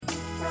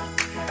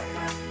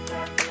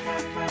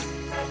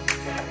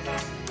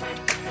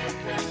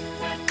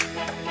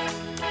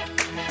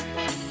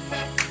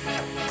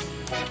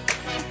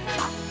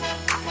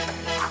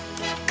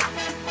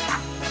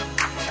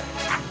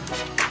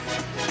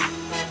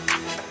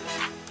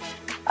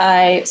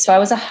So I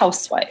was a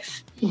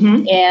housewife.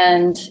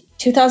 And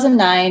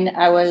 2009,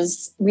 I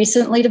was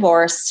recently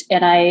divorced,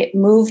 and I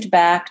moved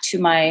back to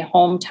my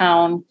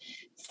hometown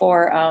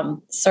for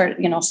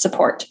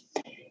support.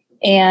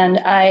 And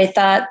I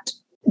thought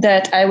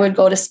that I would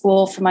go to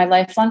school for my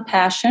lifelong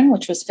passion,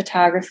 which was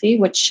photography,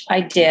 which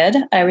I did.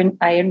 I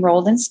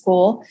enrolled in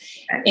school,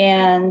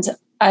 and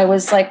I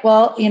was like,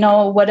 well,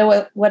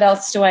 what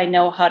else do I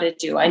know how to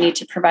do? I need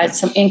to provide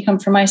some income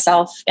for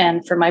myself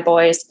and for my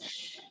boys.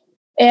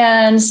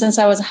 And since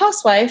I was a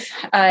housewife,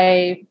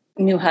 I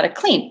knew how to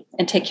clean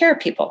and take care of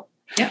people.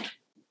 Yeah.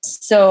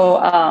 So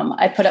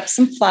I put up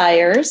some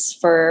flyers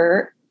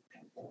for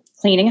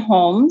cleaning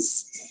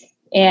homes.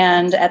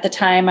 And at the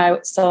time,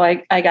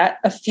 I got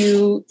a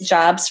few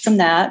jobs from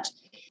that.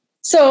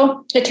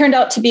 So it turned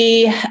out to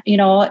be,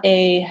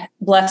 a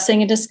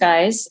blessing in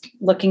disguise,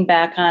 looking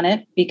back on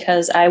it,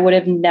 because I would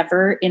have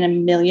never in a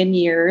million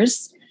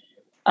years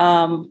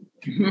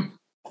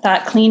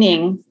thought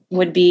cleaning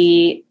would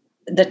be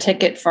the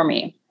ticket for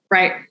me.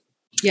 Right.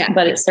 Yeah.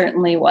 But it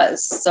certainly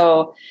was.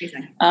 So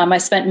I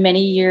spent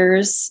many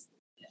years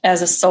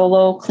as a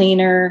solo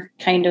cleaner,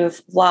 kind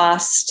of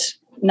lost,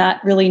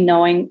 not really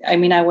knowing. I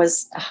mean, I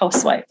was a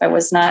housewife.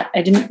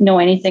 I didn't know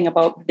anything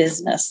about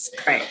business.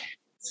 Right.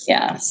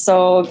 Yeah.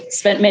 So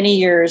spent many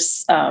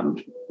years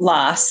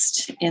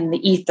lost in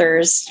the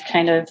ethers,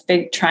 kind of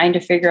trying to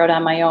figure out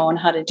on my own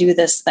how to do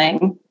this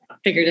thing.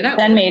 Figured it out.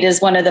 ZenMaid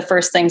is one of the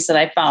first things that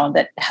I found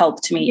that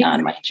helped me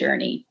on my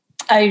journey.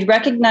 I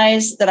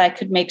recognized that I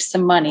could make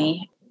some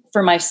money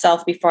for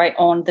myself before I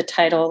owned the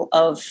title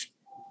of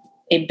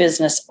a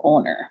business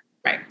owner.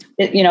 Right.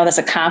 That's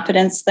a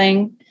confidence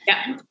thing.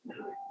 Yeah.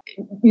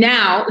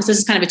 Now, so this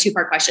is kind of a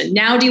two-part question.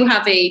 Now, do you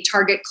have a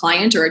target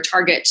client or a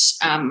target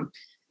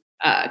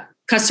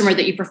customer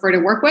that you prefer to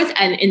work with?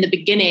 And in the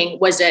beginning,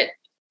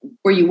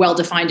 were you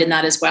well-defined in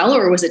that as well?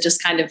 Or was it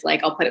just kind of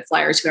like, I'll put it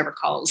flyers, whoever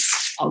calls,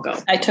 I'll go?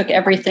 I took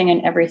everything,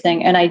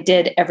 and I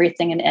did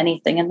everything and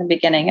anything in the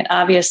beginning. And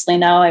obviously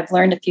now I've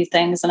learned a few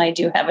things, and I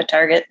do have a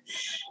target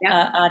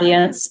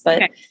audience.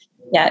 But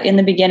yeah, in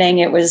the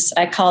beginning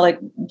I call it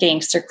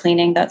gangster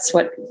cleaning. That's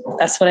what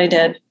I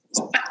did.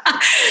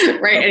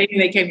 Right. Anything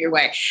that came your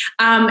way.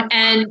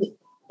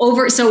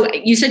 So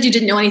you said you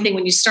didn't know anything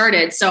when you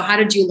started. So how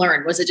did you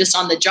learn? Was it just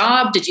on the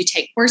job? Did you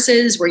take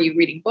courses? Were you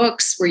reading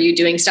books? Were you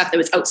doing stuff that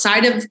was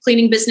outside of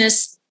cleaning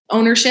business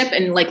ownership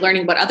and like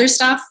learning about other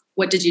stuff?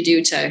 What did you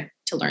do to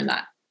learn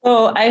that?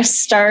 Oh, I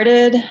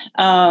started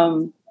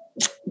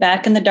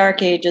back in the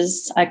dark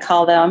ages, I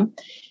call them,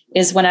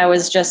 is when I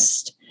was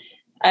just,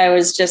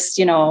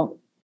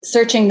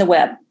 searching the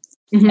web,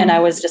 and I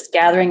was just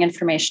gathering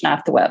information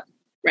off the web.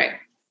 Right.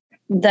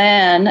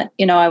 Then,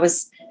 I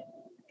was,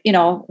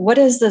 what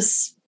is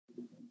this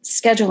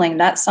scheduling?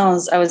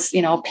 I was,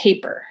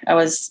 paper.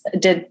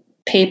 Did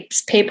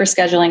paper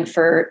scheduling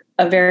for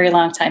a very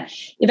long time.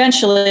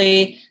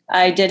 Eventually,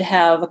 I did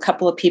have a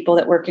couple of people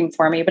that working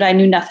for me, but I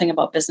knew nothing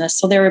about business.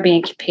 So they were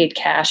being paid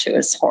cash. It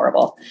was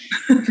horrible.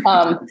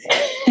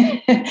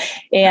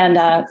 And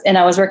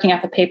I was working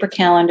off a paper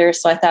calendar.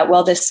 So I thought,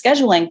 well, this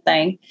scheduling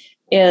thing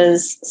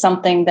is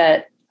something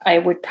that I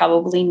would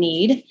probably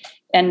need.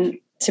 And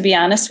to be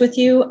honest with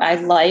you, I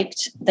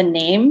liked the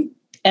name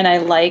and I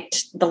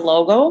liked the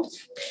logo.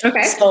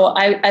 Okay. So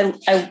I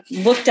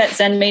looked at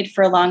ZenMaid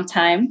for a long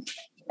time.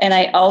 And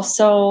I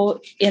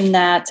also, in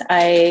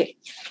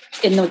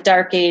the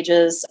dark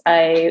ages,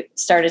 I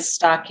started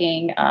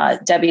stalking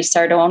Debbie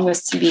Sardone with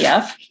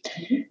CBF.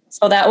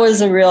 So that was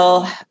a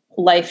real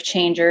life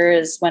changer,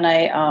 is when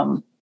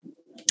I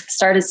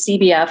started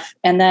CBF.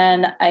 And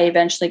then I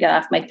eventually got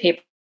off my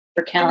paper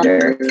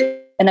calendar.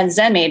 And then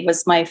ZenMaid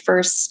was my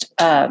first,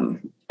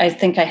 I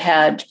think I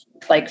had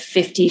like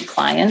 50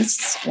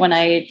 clients when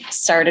I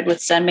started with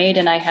ZenMaid,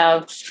 and I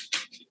have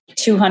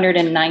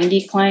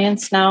 290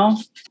 clients now.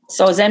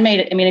 So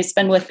ZenMaid, it's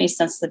been with me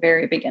since the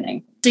very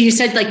beginning. So you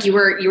said like you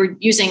were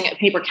using a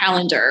paper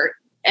calendar,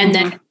 and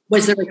then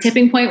was there a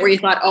tipping point where you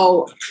thought,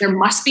 oh, there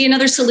must be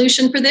another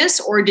solution for this?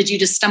 Or did you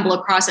just stumble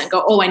across it and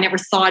go, oh, I never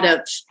thought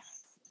of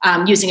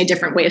using a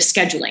different way of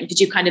scheduling? Did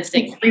you kind of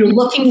think, were you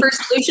looking for a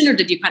solution, or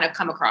did you kind of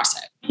come across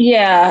it?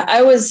 Yeah,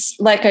 I was,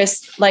 like I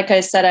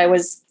said, I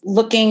was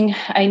looking.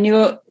 I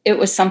knew it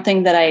was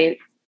something that I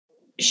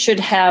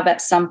should have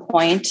at some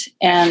point,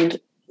 and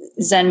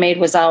ZenMaid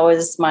was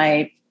always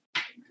my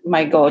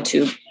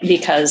go-to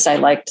because I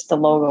liked the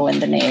logo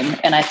and the name,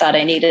 and I thought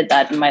I needed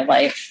that in my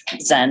life.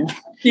 Zen.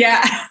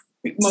 Yeah.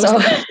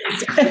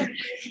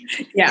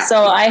 Yeah.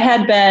 So I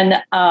had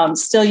been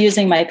still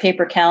using my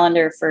paper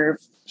calendar for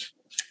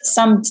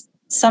some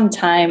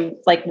time,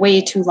 like way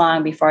too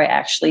long before I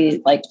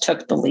actually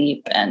took the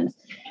leap and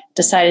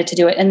decided to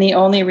do it. And the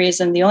only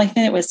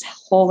thing that was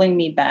holding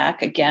me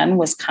back again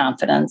was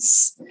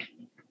confidence.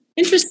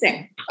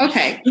 Interesting.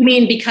 Okay. You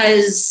mean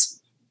because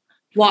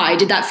why?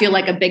 Did that feel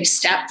like a big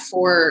step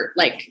for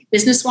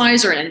business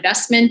wise, or an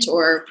investment,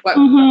 or what?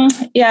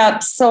 Mm-hmm. Yeah.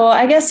 So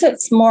I guess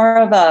it's more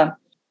of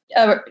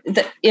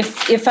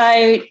if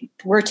I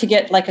were to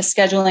get a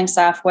scheduling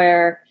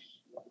software,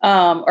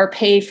 or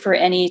pay for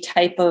any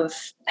type of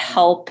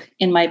help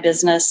in my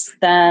business,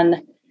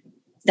 then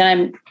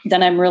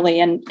I'm really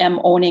am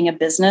owning a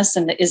business.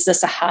 And is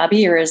this a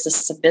hobby or is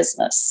this a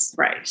business?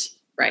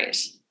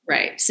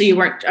 Right. So you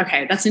weren't,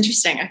 okay. That's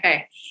interesting.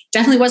 Okay.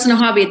 Definitely wasn't a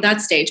hobby at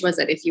that stage, was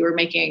it? If you were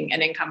making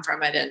an income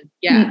from it, and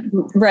yeah.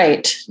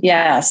 Right.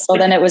 Yeah. So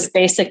then it was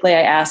basically,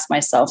 I asked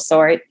myself,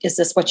 so is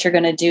this what you're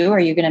going to do?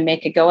 Are you going to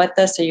make a go at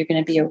this? Are you going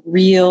to be a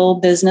real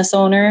business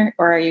owner,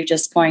 or are you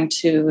just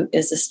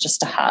is this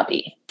just a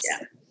hobby?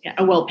 Yeah.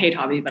 A well-paid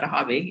hobby, but a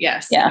hobby.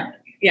 Yes. Yeah.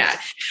 Yeah.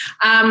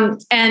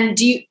 And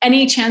do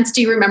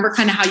you remember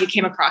kind of how you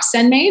came across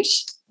ZenMaid?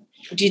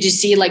 Did you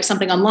see like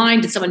something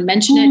online? Did someone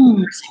mention it?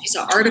 You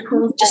saw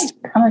articles? Just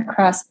come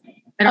across.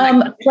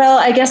 Well,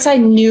 I guess I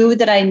knew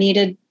that I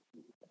needed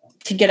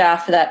to get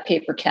off of that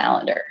paper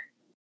calendar.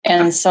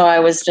 And so I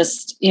was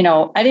just,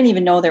 I didn't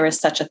even know there was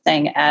such a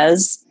thing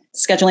as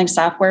scheduling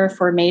software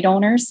for maid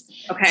owners.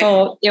 Okay.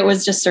 So it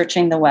was just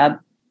searching the web.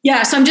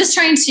 Yeah. So I'm just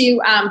trying to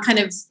kind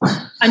of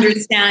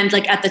understand,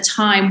 like at the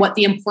time, what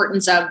the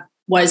importance of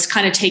was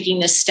kind of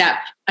taking this step,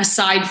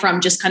 aside from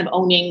just kind of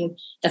owning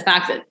the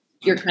fact that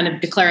you're kind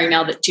of declaring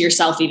now that to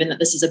yourself, even that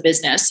this is a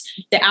business,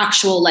 the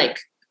actual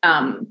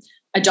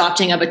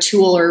adopting of a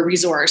tool or a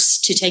resource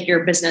to take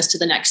your business to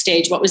the next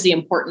stage. What was the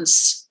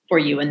importance for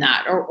you in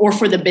that, or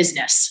for the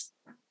business?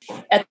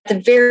 At the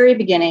very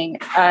beginning,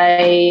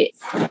 I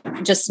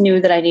just knew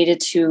that I needed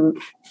to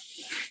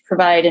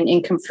provide an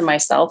income for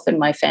myself and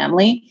my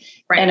family,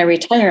 and a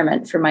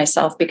retirement for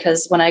myself,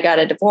 because when I got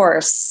a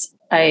divorce,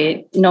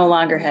 I no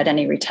longer had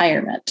any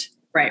retirement.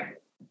 Right.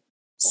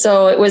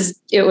 So it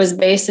was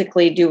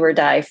basically do or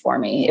die for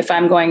me. If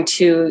I'm going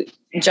to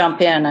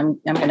jump in, I'm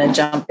going to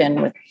jump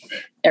in with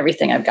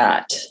everything I've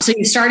got. So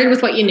you started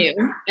with what you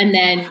knew, and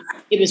then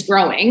it was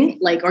growing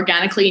like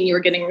organically, and you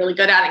were getting really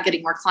good at it,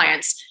 getting more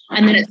clients.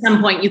 And then at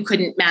some point you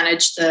couldn't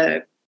manage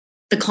the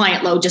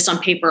client load just on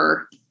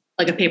paper,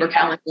 like a paper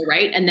calendar,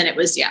 right? And then it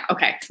was,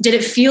 okay. Did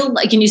it feel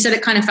like, and you said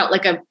it kind of felt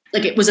like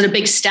was it a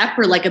big step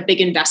or like a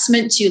big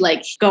investment to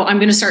go, I'm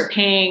going to start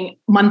paying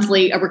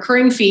monthly a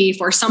recurring fee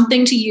for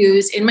something to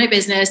use in my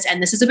business.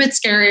 And this is a bit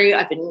scary.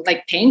 I've been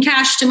paying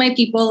cash to my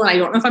people, and I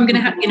don't know if I'm going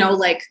to have,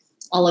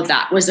 all of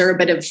that. Was there a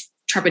bit of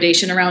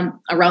trepidation around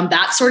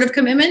that sort of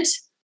commitment?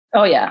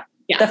 Oh yeah.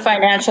 The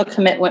financial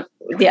commitment.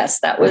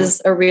 Yes. That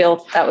was a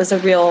real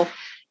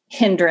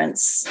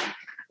hindrance.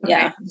 Okay.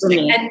 Yeah. For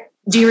me. And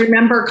do you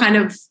remember kind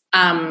of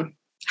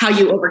how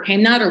you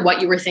overcame that, or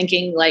what you were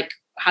thinking,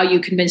 how you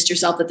convinced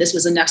yourself that this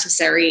was a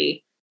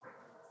necessary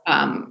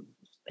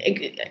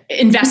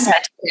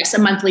investment, a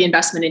monthly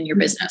investment in your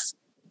business?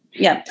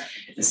 Yeah.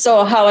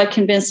 So how I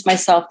convinced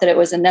myself that it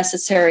was a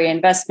necessary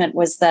investment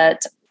was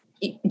that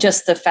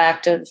just the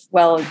fact of,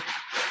 are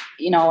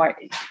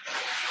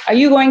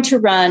you going to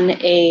run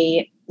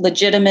a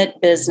legitimate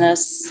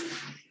business?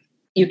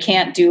 You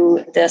can't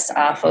do this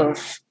off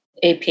of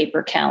a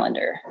paper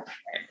calendar.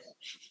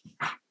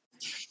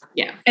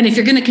 Yeah. And if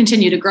you're going to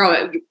continue to grow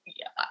it,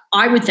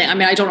 I would think,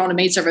 I don't own a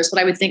maid service, but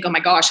I would think, oh my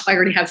gosh, if I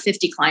already have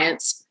 50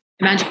 clients,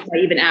 imagine if I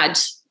even add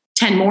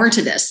 10 more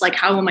to this,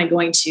 how am I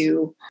going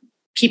to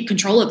keep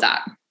control of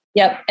that?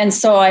 Yep. And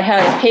so I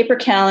had a paper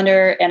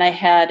calendar, and I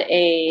had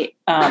a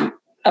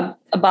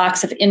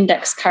box of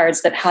index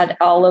cards that had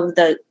all of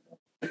the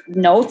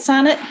notes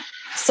on it.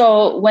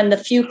 So when the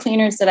few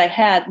cleaners that I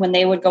had, when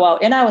they would go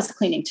out, and I was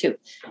cleaning too,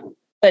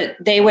 but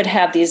we would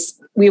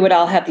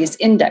all have these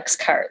index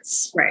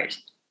cards. Right.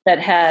 That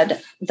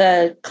had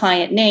the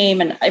client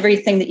name and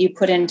everything that you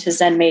put into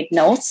ZenMaid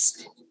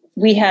notes,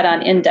 we had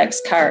on index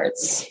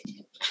cards.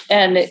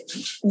 And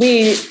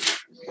we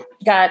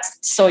got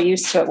so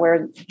used to it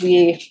where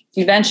we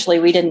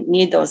didn't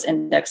need those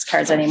index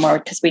cards anymore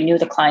because we knew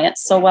the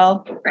clients so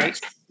well. Right.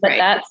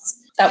 But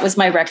that was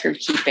my record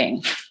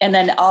keeping. And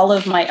then all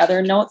of my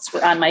other notes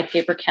were on my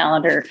paper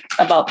calendar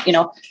about,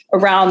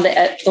 around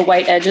the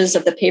white edges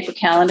of the paper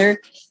calendar.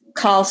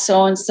 Call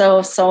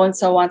so-and-so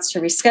wants to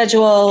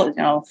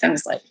reschedule,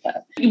 things like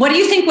that. What do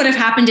you think would have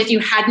happened if you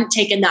hadn't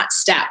taken that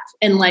step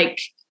and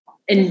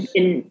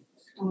in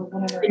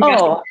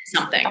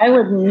something? I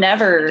would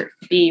never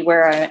be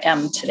where I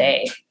am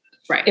today.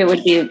 Right. It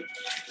would be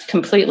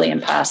completely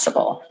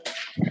impossible.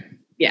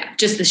 Yeah.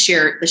 Just the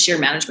sheer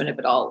management of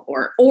it all.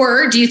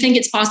 Or do you think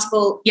it's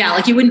possible?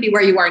 Yeah. You wouldn't be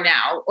where you are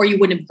now, or you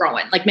wouldn't have grown.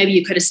 Maybe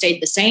you could have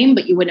stayed the same,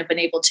 but you wouldn't have been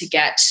able to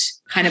get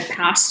kind of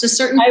past a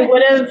certain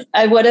point.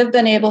 I would have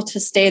been able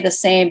to stay the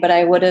same, but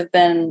I would have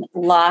been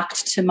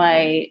locked to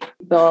my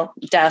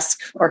desk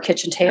or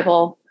kitchen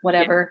table,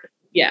 whatever.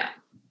 Yeah.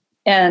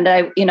 And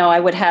I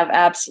would have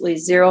absolutely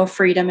zero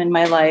freedom in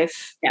my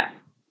life. Yeah.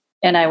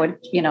 And I would,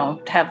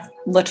 have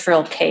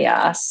literal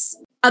chaos.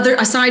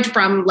 Aside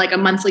from a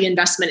monthly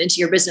investment into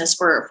your business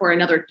for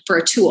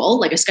a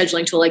tool, like a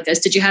scheduling tool like this,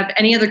 did you have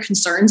any other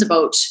concerns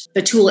about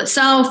the tool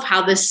itself?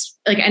 How this,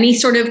 any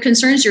sort of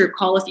concerns you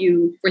recall if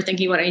you were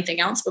thinking about anything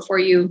else before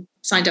you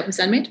signed up with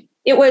ZenMaid?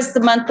 It was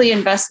the monthly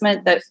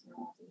investment that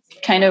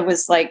kind of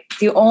was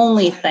the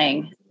only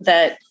thing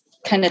that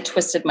kind of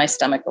twisted my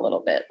stomach a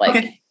little bit,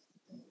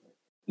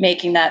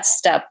 making that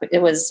step.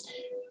 It was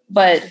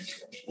But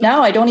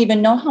now I don't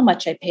even know how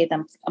much I pay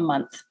them a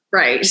month.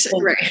 Right.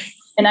 Right.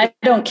 And I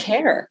don't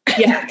care.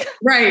 Yeah.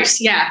 Right.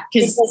 Yeah.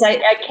 Because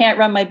I can't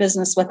run my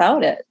business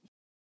without it.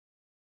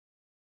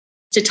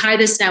 To tie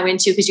this now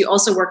into, because you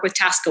also work with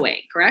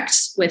Taskaway, correct?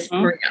 With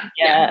Maria.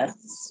 Yes.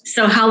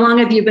 So how long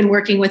have you been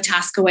working with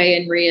Taskaway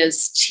and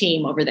Maria's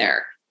team over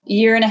there? A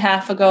year and a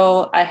half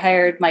ago, I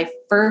hired my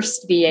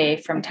first VA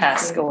from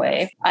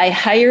Taskaway. I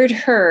hired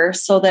her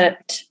so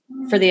that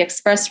for the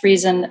express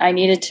reason I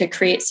needed to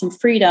create some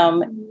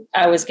freedom.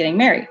 I was getting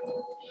married.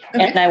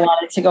 Okay. And I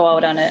wanted to go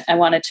out on it. I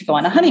wanted to go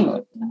on a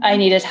honeymoon. I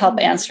needed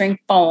help answering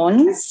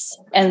phones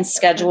and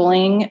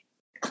scheduling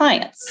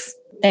clients.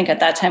 I think at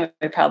that time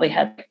we probably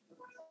had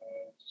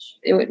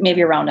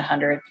maybe around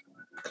 100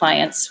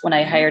 clients when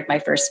I hired my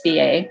first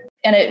VA.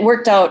 And it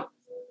worked out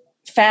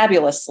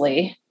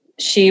fabulously.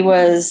 She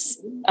was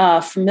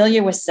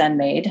familiar with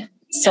ZenMaid.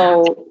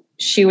 So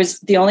she was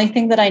the only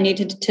thing that I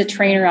needed to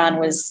train her on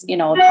was,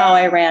 how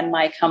I ran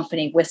my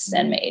company with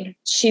ZenMaid.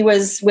 She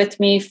was with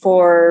me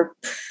for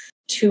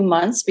 2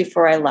 months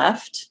before I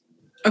left.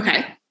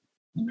 Okay.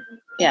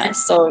 Yeah.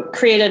 So it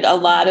created a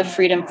lot of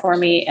freedom for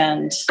me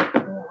and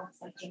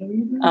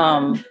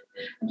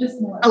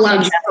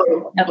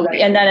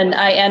and then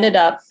I ended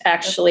up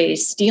actually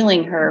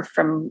stealing her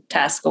from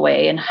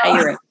Taskaway and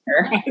hiring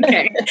her.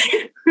 Okay.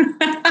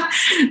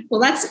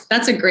 Well,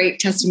 that's a great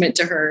testament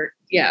to her.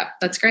 Yeah,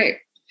 that's great.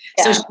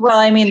 Yeah. So,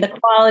 the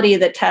quality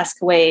that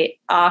Taskaway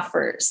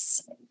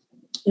offers.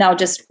 Now,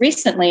 just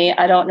recently,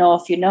 I don't know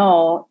if you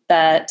know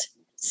that.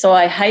 So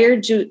I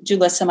hired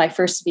Julissa, my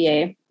first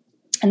VA,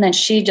 and then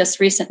she just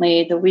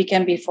recently, the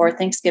weekend before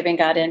Thanksgiving,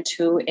 got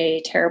into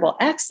a terrible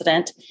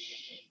accident.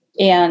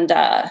 And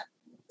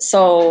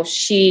so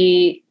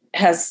she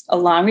has a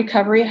long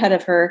recovery ahead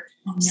of her.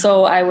 Oh, no.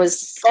 So I was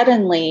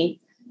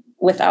suddenly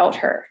without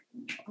her.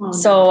 Oh, no.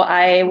 So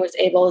I was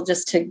able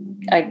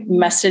I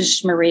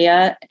messaged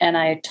Maria and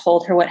I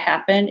told her what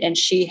happened. And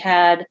she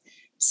had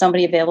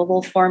somebody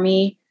available for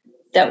me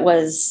that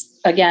was,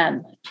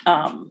 again,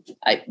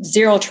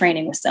 zero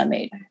training with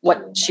ZenMaid.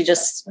 She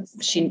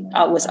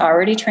was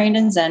already trained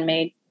in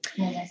ZenMaid.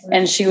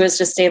 And she was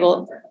just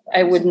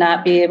I would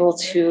not be able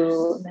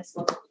to,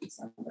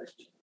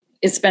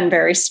 it's been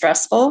very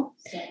stressful.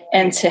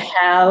 And to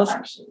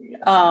have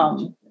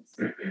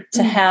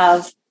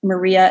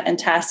Maria and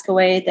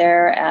Taskaway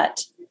there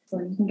at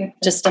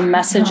just a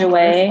message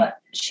away,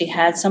 she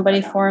had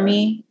somebody for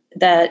me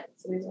that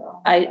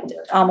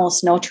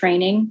almost no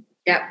training.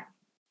 Yeah.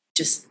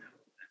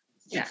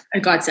 A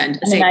godsend.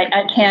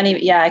 I can't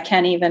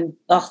even,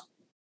 I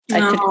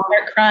could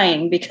start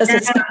crying because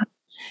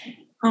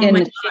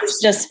it's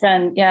just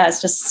been,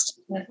 it's just,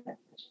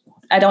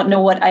 I don't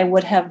know what I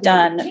would have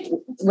done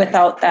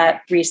without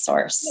that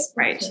resource.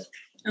 Right.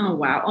 Oh,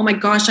 wow. Oh my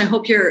gosh. I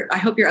hope your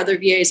other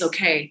VA is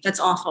okay.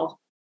 That's awful.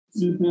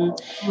 Mm-hmm. Oh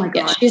my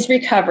gosh. Yeah, she's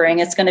recovering.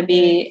 It's going to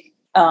be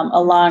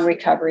a long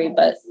recovery,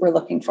 but we're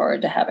looking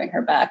forward to having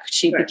her back.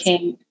 She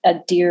became a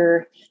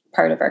dear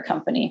part of our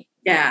company.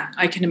 Yeah,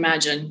 I can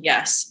imagine.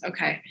 Yes.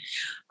 Okay.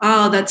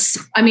 Oh, the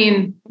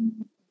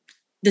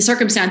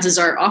circumstances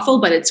are awful,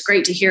 but it's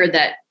great to hear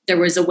that there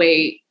was a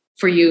way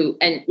for you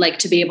and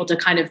to be able to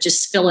kind of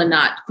just fill in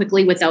that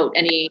quickly without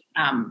any,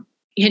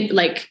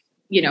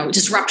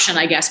 disruption,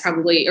 I guess,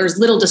 probably, or as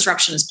little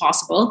disruption as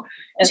possible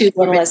to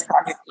little as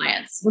possible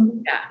clients.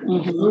 Yeah.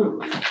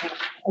 Mm-hmm.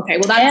 Okay.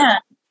 Well,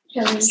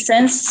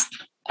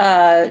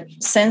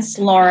 since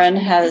Lauren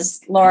is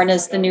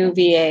the new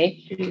VA,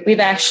 we've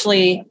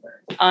actually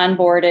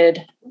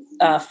onboarded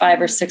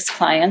 5 or 6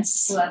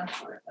 clients.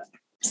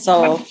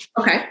 So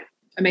okay,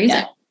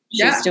 amazing.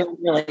 Yeah, she's doing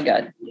really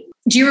good.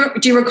 Do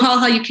you recall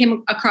how you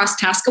came across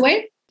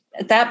Taskaway?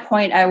 At that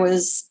point, I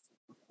was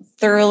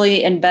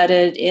thoroughly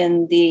embedded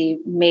in the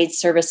maid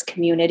service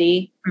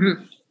community,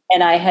 mm-hmm.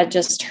 and I had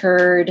just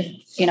heard,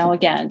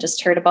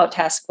 about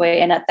Taskaway.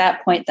 And at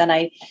that point, then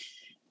I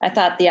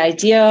thought the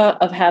idea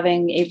of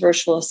having a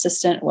virtual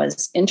assistant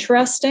was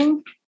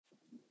interesting,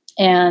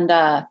 and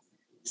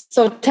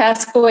so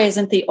Taskaway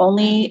isn't the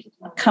only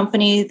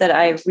company that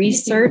I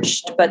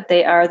researched, but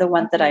they are the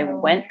one that I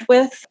went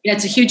with. Yeah,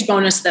 it's a huge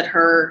bonus that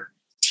her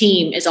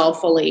team is all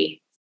fully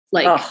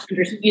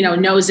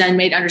knows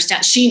ZenMaid,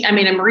 understands.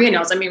 And Maria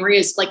knows. Maria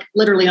is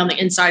literally on the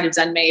inside of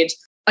ZenMaid.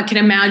 I can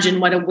imagine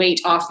what a weight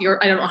off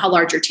I don't know how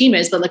large your team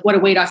is, but what a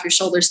weight off your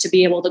shoulders to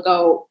be able to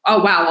go,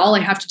 oh wow, all I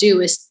have to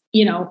do is,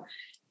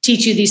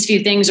 teach you these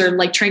few things or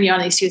train you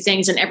on these few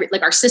things and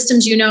our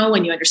systems,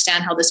 and you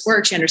understand how this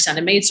works, you understand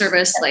the maid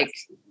service.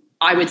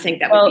 I would think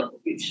that would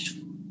be huge.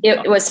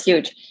 It was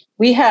huge.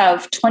 We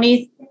have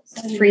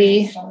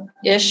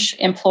 23-ish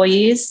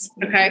employees.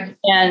 Okay.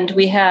 And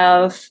we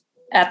have,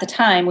 at the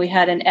time, we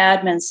had an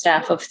admin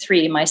staff of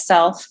 3,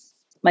 myself,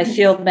 my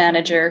field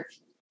manager,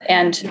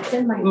 and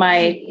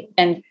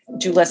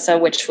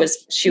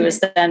Julissa, she was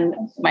then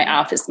my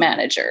office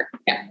manager.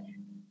 Yeah.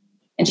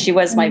 And she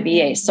was my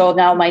VA. So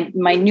now my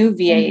new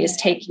VA is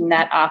taking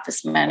that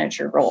office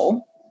manager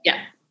role. Yeah.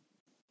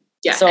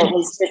 Yeah. So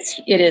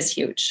it is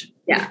huge.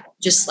 Yeah.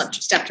 Just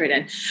stepped right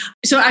in.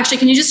 So actually,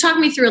 can you just talk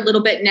me through a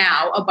little bit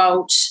now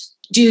about,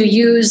 do you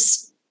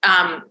use,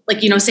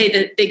 say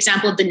the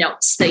example of the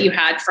notes that you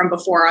had from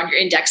before on your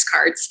index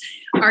cards?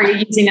 Are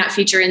you using that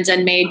feature in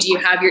ZenMaid? Do you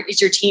have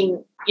is your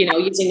team,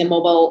 using the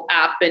mobile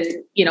app and,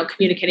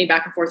 communicating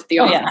back and forth with the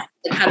office? Yeah.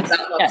 Like, how does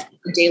that look on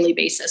a daily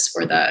basis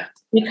for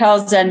we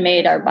call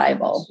ZenMaid our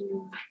Bible.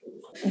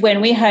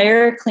 When we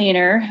hire a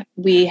cleaner,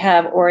 we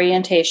have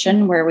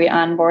orientation where we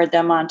onboard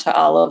them onto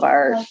all of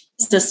our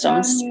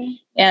systems,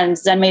 and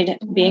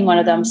ZenMaid being one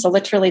of them. So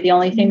literally the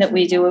only thing that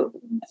we do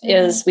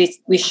is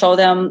we show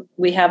them,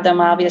 we have them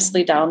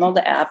obviously download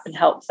the app and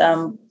help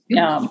them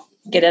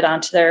get it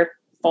onto their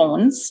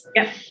phones.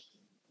 Yep.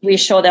 We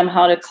show them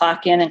how to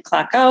clock in and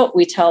clock out.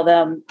 We tell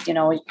them,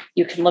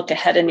 you can look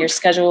ahead in your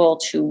schedule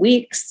 2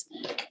 weeks,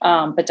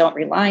 but don't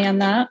rely on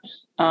that.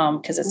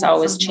 Because it's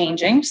always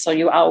changing. So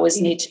you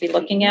always need to be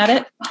looking at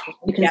it.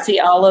 You can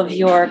see all of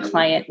your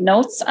client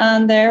notes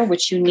on there,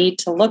 which you need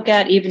to look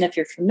at, even if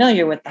you're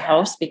familiar with the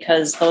house,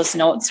 because those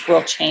notes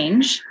will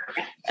change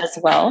as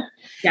well.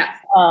 Yeah.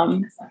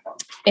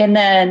 And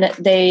then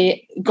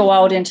they go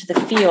out into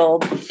the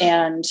field,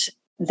 and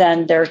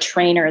then their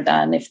trainer,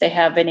 if they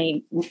have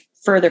any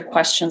further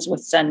questions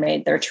with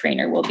ZenMaid, their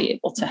trainer will be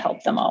able to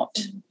help them out.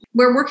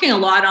 We're working a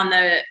lot on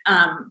the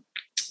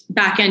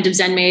back end of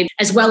ZenMaid,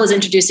 as well as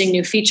introducing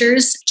new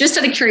features. Just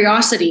out of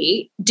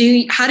curiosity,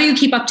 how do you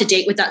keep up to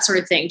date with that sort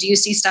of thing? Do you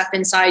see stuff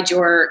inside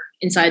your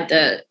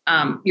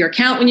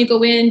account when you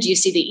go in? Do you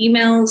see the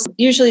emails?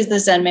 Usually the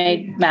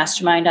ZenMaid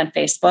Mastermind on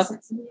Facebook.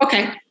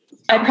 Okay.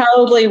 I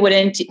probably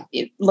wouldn't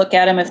look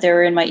at them if they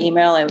were in my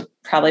email. I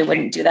probably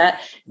wouldn't do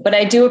that. But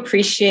I do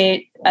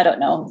appreciate,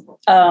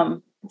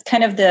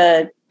 kind of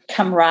the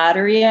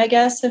camaraderie, I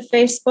guess, of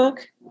Facebook.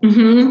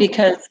 Mm-hmm.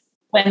 Because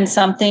when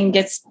something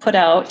gets put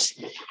out,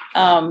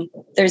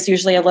 there's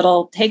usually a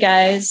little, hey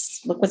guys,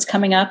 look what's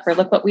coming up, or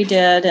look what we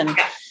did. And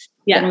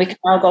then we can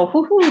all go,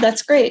 whoo,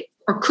 that's great.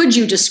 Or could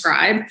you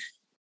describe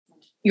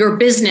your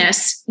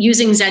business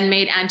using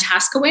ZenMaid and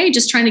Taskaway?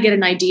 Just trying to get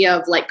an idea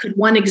of, like, could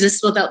one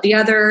exist without the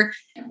other?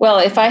 Well,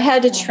 if I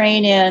had to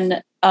train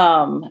in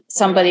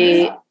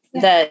somebody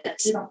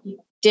that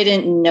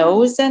didn't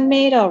know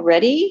ZenMaid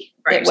already,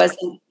 right,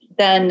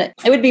 then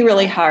it would be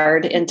really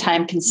hard and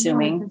time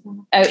consuming.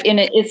 And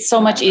it's so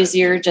much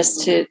easier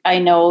I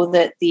know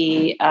that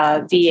the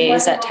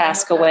VAs at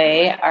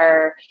Taskaway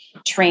are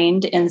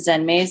trained in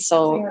ZenMaid.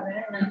 So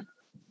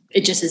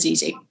it just is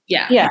easy.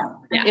 Yeah.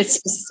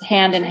 It's just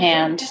hand in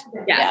hand.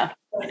 Yeah.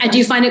 And do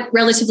you find it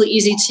relatively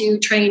easy to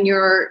train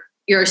your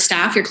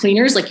staff, your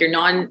cleaners, like your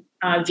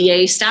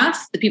non-VA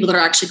staff, the people that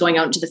are actually going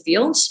out into the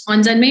field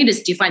on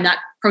ZenMaid? Do you find that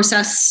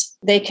process?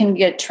 They can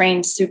get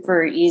trained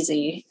super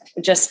easy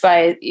just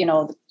by,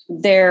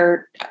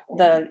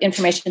 the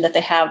information that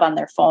they have on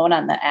their phone,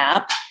 on the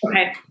app.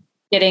 Okay.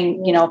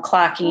 Getting,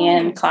 clocking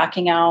in,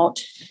 clocking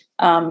out,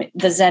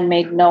 the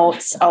ZenMaid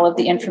notes, all of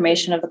the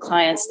information of the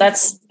clients.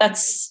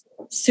 That's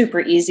super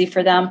easy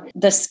for them.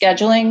 The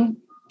scheduling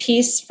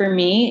piece for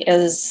me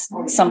is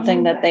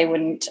something that they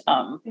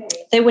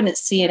wouldn't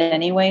see it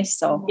anyway.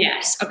 So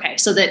yes. Okay.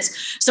 So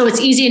it's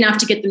easy enough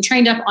to get them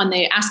trained up on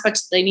the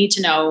aspects that they need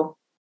to know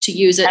to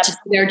use it to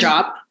do their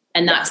job.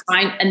 And that's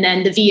fine. And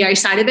then the VA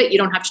side of it, you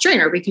don't have to train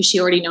her because she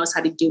already knows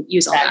how to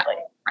use all that.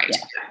 Right. Yeah.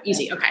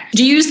 Easy. Okay.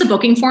 Do you use the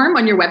booking form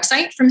on your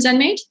website from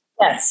ZenMaid?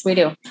 Yes, we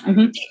do.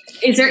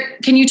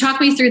 Mm-hmm. Can you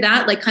talk me through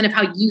that? Like, kind of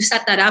how you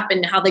set that up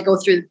and how they go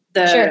through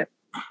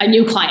a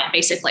new client,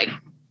 basically.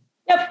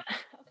 Yep.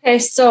 Okay.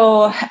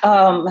 So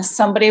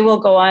somebody will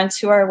go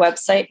onto our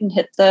website and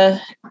hit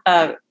the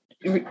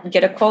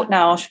get a quote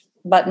now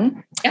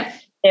button. Yep.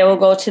 They will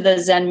go to the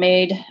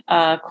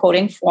ZenMaid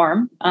quoting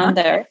form on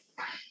there.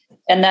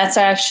 And that's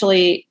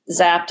actually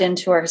zapped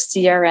into our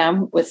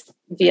CRM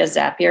via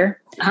Zapier.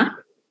 Uh-huh.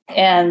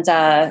 And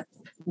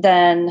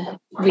then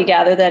we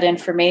gather that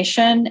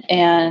information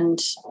and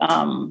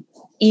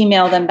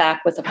email them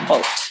back with a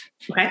quote.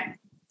 Okay.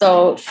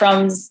 So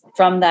from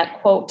that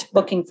quote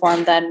booking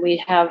form, then we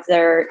have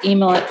their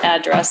email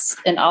address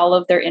and all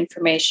of their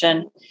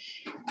information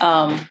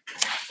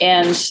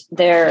and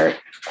their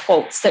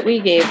quotes that we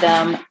gave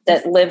them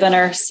that live in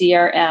our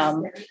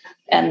CRM.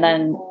 And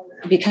then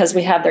because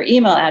we have their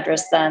email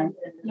address, then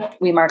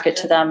we market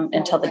to them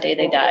until the day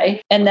they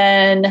die. And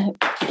then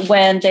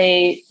when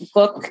they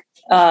book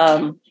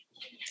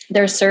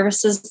their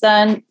services,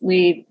 then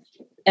we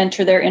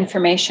enter their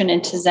information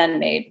into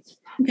ZenMaid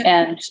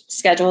and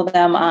schedule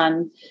them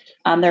on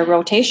their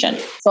rotation.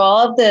 So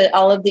all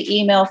of the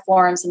email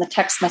forms and the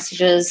text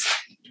messages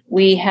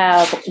we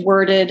have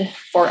worded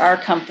for our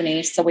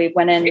company. So we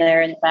went in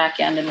there in the back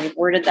end and we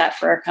worded that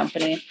for our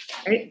company.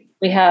 Right.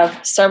 We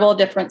have several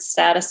different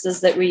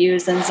statuses that we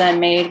use in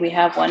ZenMaid. We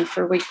have one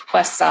for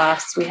request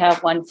offs. We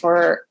have one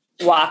for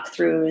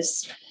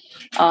walkthroughs.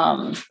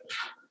 So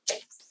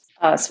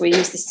we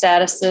use the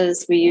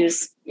statuses. We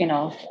use,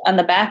 on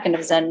the back end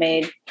of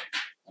ZenMaid,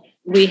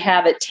 we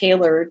have it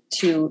tailored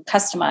to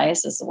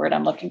customize is the word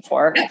I'm looking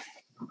for.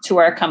 to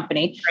our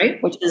company,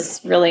 right, which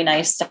is really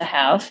nice to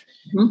have.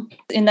 Mm-hmm.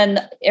 And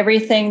then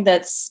everything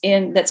that's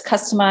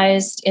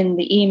customized in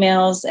the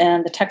emails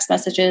and the text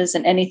messages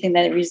and anything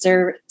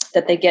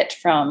that they get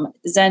from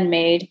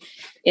ZenMaid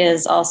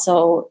is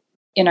also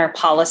in our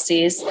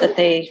policies that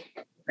they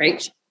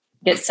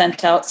get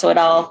sent out. So it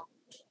all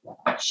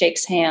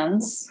shakes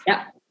hands.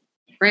 Yeah.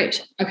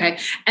 Great. Okay.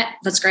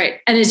 That's great.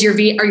 And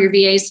are your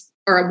VAs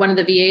or one of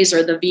the VAs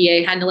or the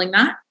VA handling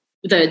that?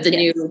 The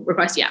new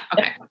request? Yeah.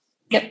 Okay.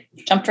 Yep.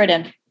 Jumped right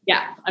in.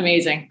 Yeah.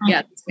 Amazing.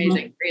 Yeah. That's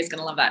amazing. Mm-hmm. Maria's going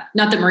to love that.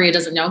 Not that Maria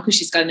doesn't know because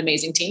she's got an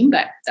amazing team,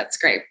 but that's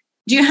great.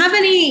 Do you have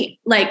any,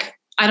 like,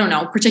 I don't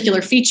know,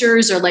 particular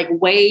features or like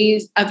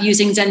ways of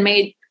using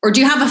ZenMaid, or do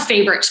you have a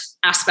favorite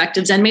aspect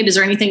of ZenMaid? Is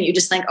there anything you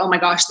just think, oh my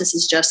gosh, this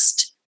is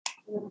just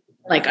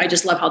like, I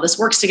just love how this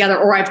works together,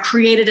 or I've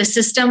created a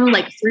system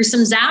like through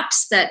some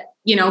zaps that,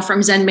 you know, from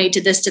ZenMaid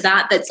to this to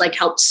that, that's like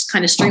helps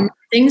kind of streamline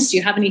things. Do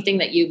you have anything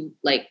that you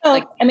like?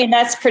 I mean,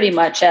 that's pretty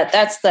much it.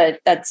 That's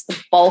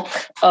the bulk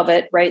of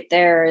it right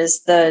there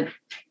is the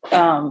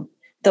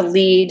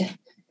lead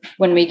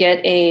when we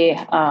get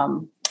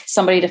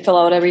somebody to fill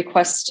out a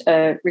request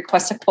a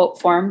quote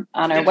form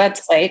on our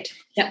website.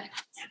 Yep.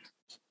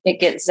 It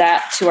gets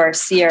zapped to our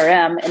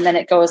CRM, and then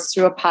it goes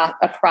through a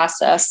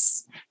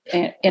process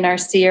in our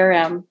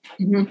CRM.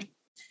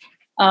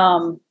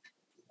 Mm-hmm.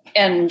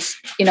 And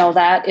you know,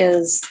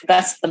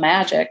 that's the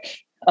magic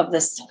of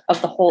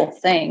the whole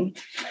thing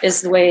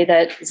is the way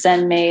that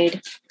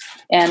ZenMaid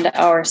and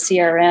our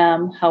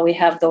CRM, how we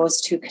have those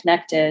two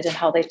connected and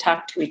how they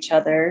talk to each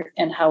other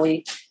and how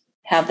we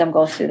have them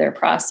go through their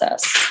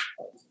process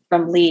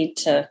from lead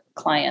to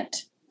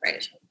client.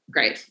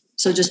 Great.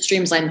 So just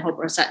streamline the whole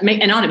process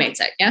and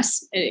automates it.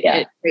 Yes.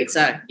 It creates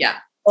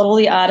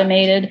totally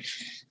automated.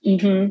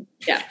 Mm-hmm.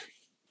 Yeah.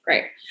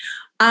 Great.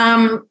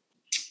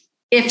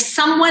 If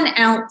someone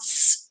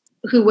else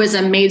who was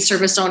a maid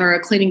service owner, a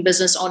cleaning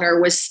business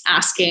owner was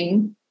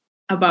asking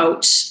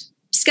about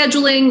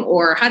scheduling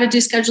or how to do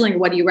scheduling,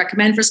 what do you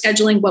recommend for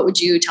scheduling? What would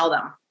you tell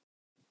them?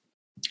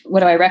 What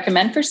do I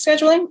recommend for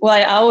scheduling? Well,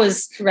 I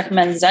always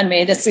recommend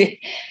ZenMaid to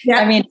see. Yeah.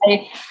 I mean,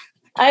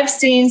 I've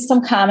seen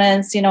some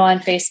comments, you know, on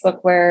Facebook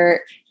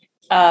where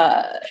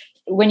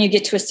when you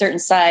get to a certain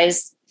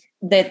size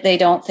that they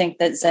don't think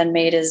that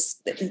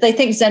they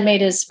think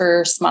ZenMaid is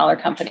for smaller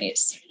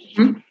companies.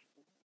 Mm-hmm.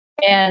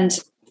 And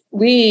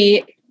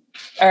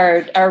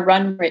our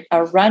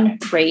run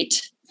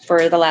rate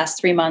for the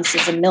last 3 months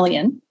is $1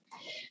 million.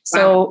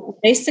 So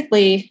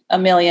basically $1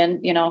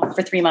 million, you know,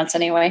 for 3 months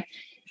anyway.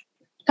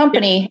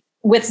 Company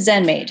with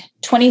ZenMaid,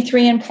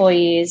 23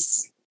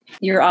 employees.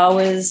 You're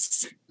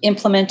always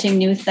implementing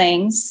new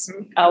things,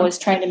 always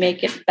trying to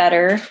make it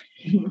better.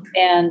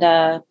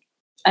 And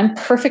I'm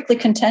perfectly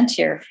content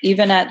here,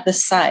 even at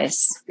this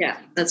size. Yeah,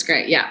 that's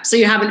great. Yeah. So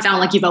you haven't found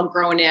like you've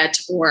outgrown it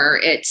or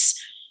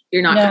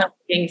you're not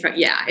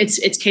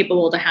it's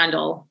capable to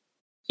handle,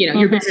 you know,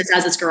 your business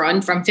as it's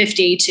grown from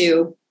 50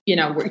 to, you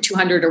know,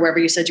 200 or wherever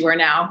you said you are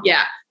now.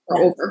 Yeah. Or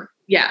over.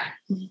 Yeah.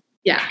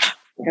 Yeah.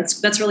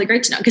 That's really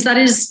great to know. Cause that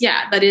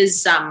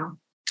is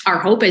our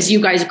hope as you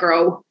guys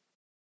grow,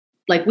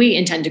 like we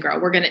intend to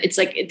grow. It's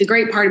like the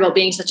great part about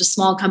being such a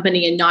small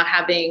company and not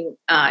having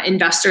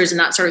investors and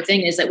that sort of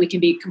thing is that we can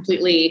be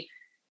completely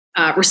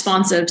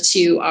responsive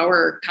to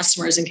our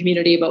customers and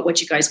community about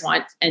what you guys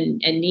want and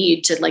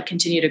need to like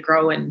continue to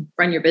grow and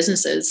run your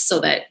businesses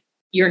so that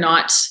you're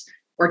not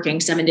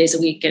working 7 days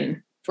a week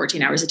and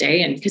 14 hours a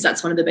day. And because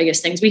that's one of the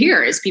biggest things we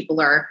hear is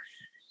people are,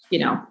 you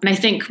know, and I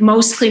think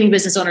most cleaning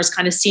business owners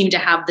kind of seem to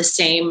have the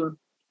same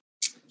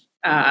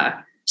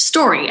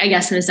story, I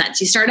guess, in a sense.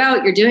 You start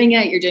out, you're doing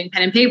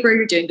pen and paper,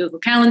 you're doing Google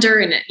Calendar,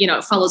 and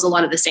it follows a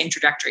lot of the same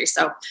trajectory.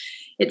 So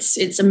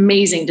it's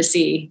amazing to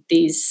see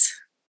these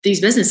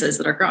businesses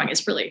that are growing.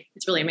 It's really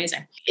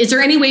amazing. Is there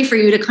any way for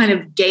you to kind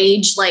of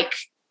gauge like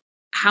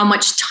how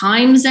much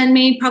time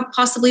ZenMaid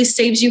possibly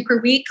saves you per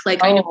week?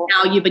 Like I know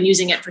now you've been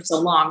using it for so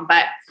long,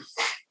 but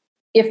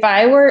if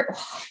I were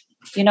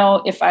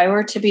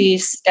to be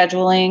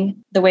scheduling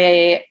the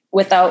way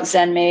without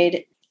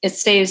ZenMaid, it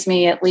saves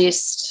me at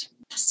least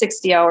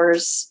 60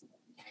 hours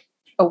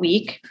a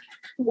week.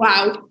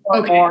 Wow.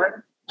 Or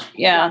more.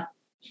 Yeah.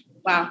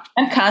 Wow.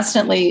 I'm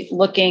constantly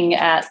looking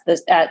at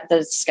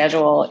the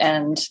schedule,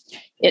 and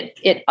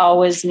it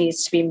always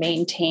needs to be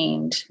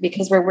maintained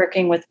because we're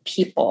working with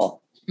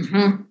people.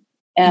 Mm-hmm.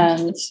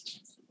 And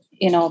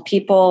you know,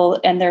 people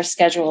and their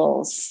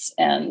schedules,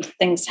 and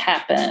things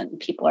happen.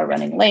 People are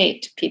running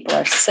late. People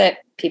are sick.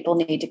 People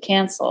need to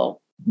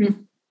cancel.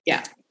 Mm-hmm.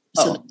 Yeah.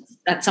 So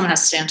that someone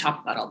has to stay on top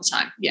of that all the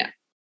time. Yeah.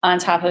 On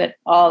top of it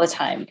all the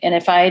time. And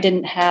if I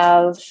didn't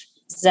have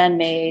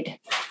ZenMaid,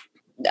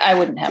 I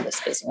wouldn't have this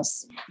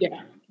business.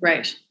 Yeah.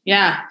 Right.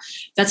 Yeah.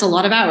 That's a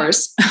lot of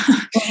hours.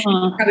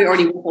 Probably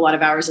already work a lot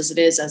of hours as it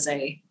is as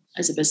a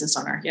business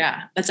owner.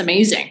 Yeah. That's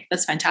amazing.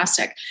 That's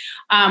fantastic.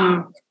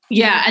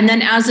 Yeah. And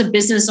then as a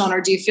business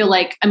owner, do you feel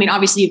like, I mean,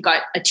 obviously you've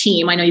got a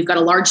team. I know you've got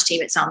a large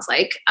team, it sounds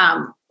like.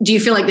 Do you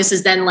feel like this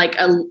has then like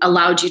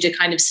allowed you to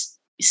kind of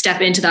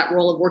step into that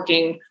role of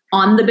working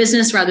on the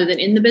business rather than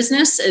in the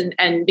business,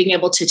 and being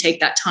able to take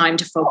that time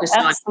to focus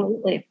on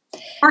marketing.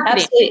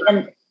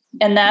 Absolutely.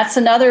 And that's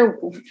another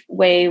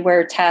way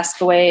where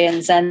Taskaway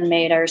and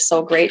ZenMaid are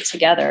so great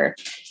together,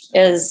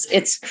 is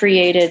it's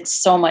created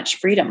so much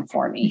freedom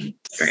for me.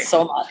 Great.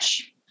 So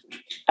much.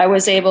 I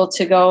was able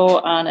to go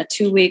on a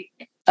 2-week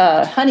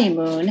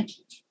honeymoon,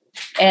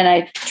 and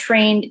I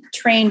trained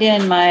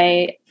in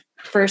my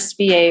first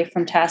VA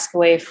from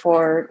Taskaway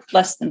for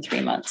less than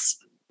 3 months.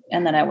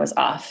 And then I was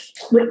off.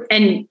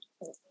 And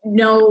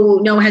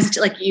no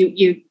hesitation. Like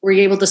you were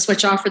you able to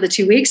switch off for the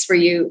 2 weeks? Were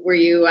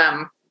you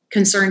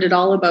concerned at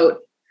all about?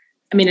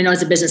 I mean, I know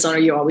as a business owner,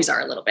 you always are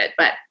a little bit,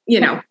 but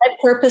I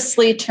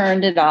purposely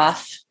turned it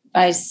off.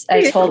 I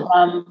told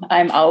them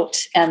I'm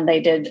out, and they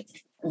did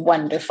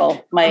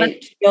wonderful. My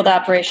field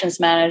operations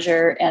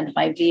manager and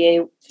my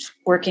VA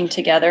working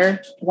together,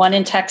 one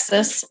in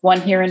Texas,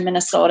 one here in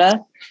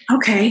Minnesota.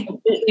 Okay.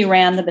 Completely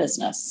ran the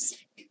business.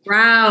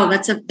 Wow.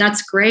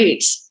 That's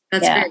great.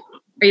 That's great.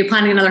 Are you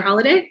planning another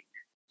holiday?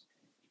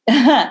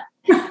 As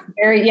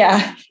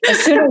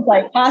soon as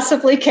I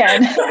possibly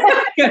can.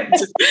 Good.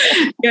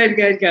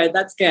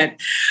 That's good.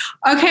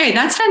 Okay.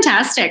 That's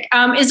fantastic.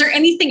 Is there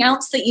anything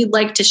else that you'd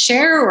like to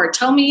share or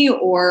tell me,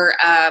 or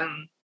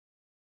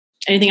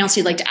anything else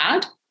you'd like to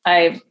add?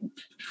 I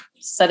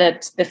said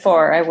it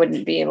before, I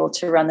wouldn't be able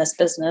to run this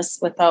business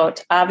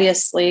without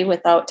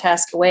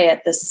Taskaway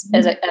at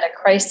a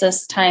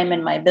crisis time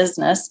in my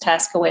business.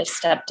 Taskaway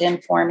stepped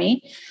in for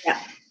me. Yeah.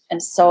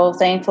 And so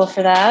thankful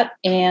for that.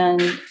 And,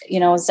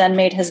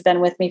 ZenMaid has been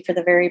with me from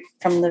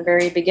the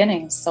very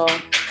beginning. So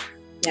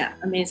yeah,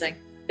 amazing.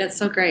 That's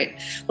so great.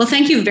 Well,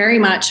 thank you very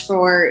much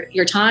for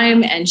your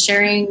time and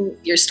sharing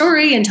your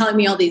story and telling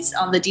me all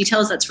the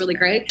details. That's really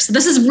great. So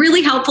this is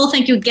really helpful.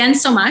 Thank you again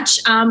so much.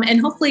 And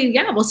hopefully,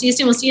 we'll see you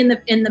soon. We'll see you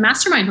in the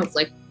mastermind,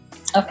 hopefully.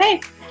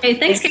 Okay. Hey,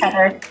 thanks, Kate.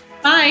 Heather.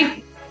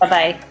 Bye.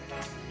 Bye-bye.